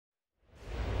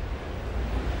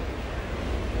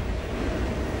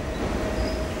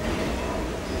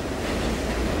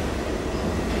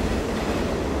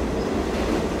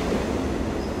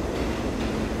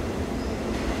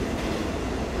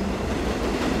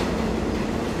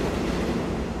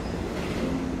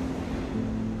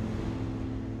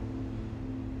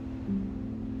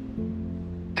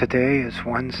Today is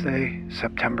Wednesday,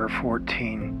 September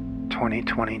 14,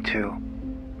 2022,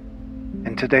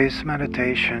 and today's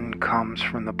meditation comes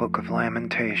from the book of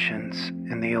Lamentations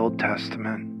in the Old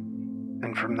Testament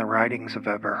and from the writings of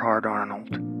Eberhard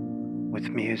Arnold, with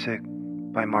music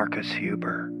by Marcus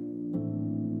Huber.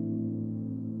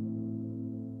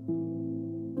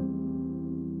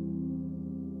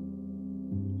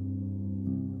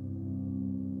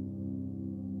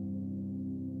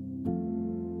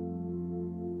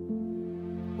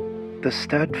 The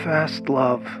steadfast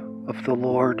love of the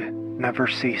Lord never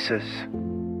ceases.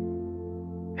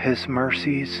 His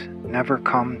mercies never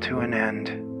come to an end.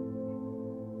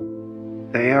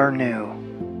 They are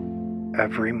new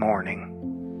every morning.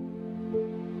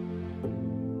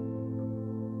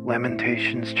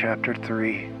 Lamentations chapter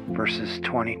 3, verses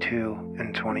 22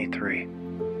 and 23.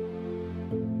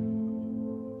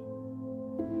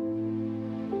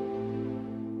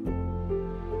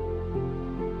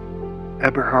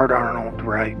 Eberhard Arnold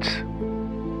writes,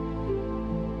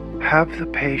 "Have the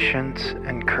patience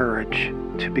and courage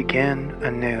to begin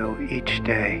anew each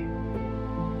day,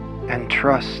 and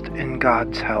trust in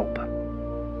God's help.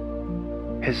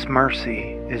 His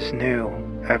mercy is new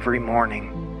every morning.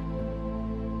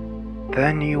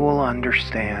 Then you will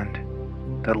understand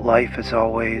that life is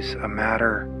always a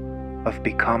matter of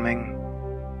becoming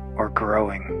or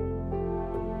growing."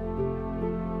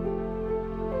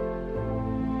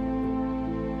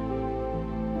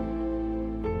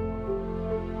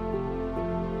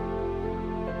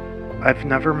 I've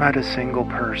never met a single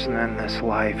person in this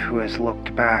life who has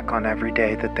looked back on every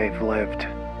day that they've lived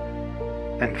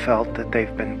and felt that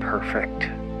they've been perfect.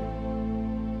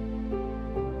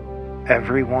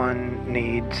 Everyone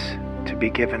needs to be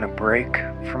given a break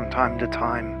from time to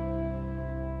time.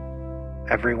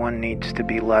 Everyone needs to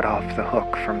be let off the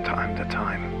hook from time to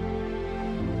time.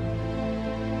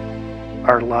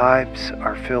 Our lives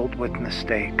are filled with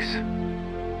mistakes,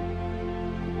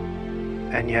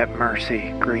 and yet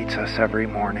mercy greets us every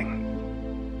morning.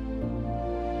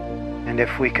 And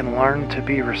if we can learn to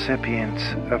be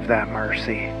recipients of that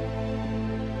mercy,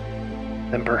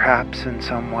 then perhaps in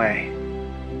some way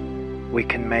we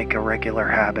can make a regular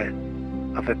habit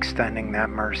of extending that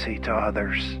mercy to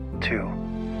others too.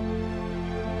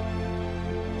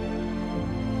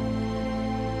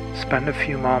 Spend a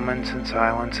few moments in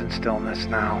silence and stillness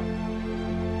now,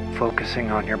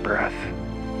 focusing on your breath,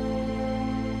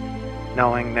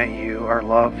 knowing that you are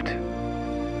loved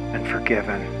and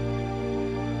forgiven,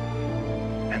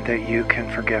 and that you can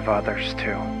forgive others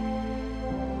too.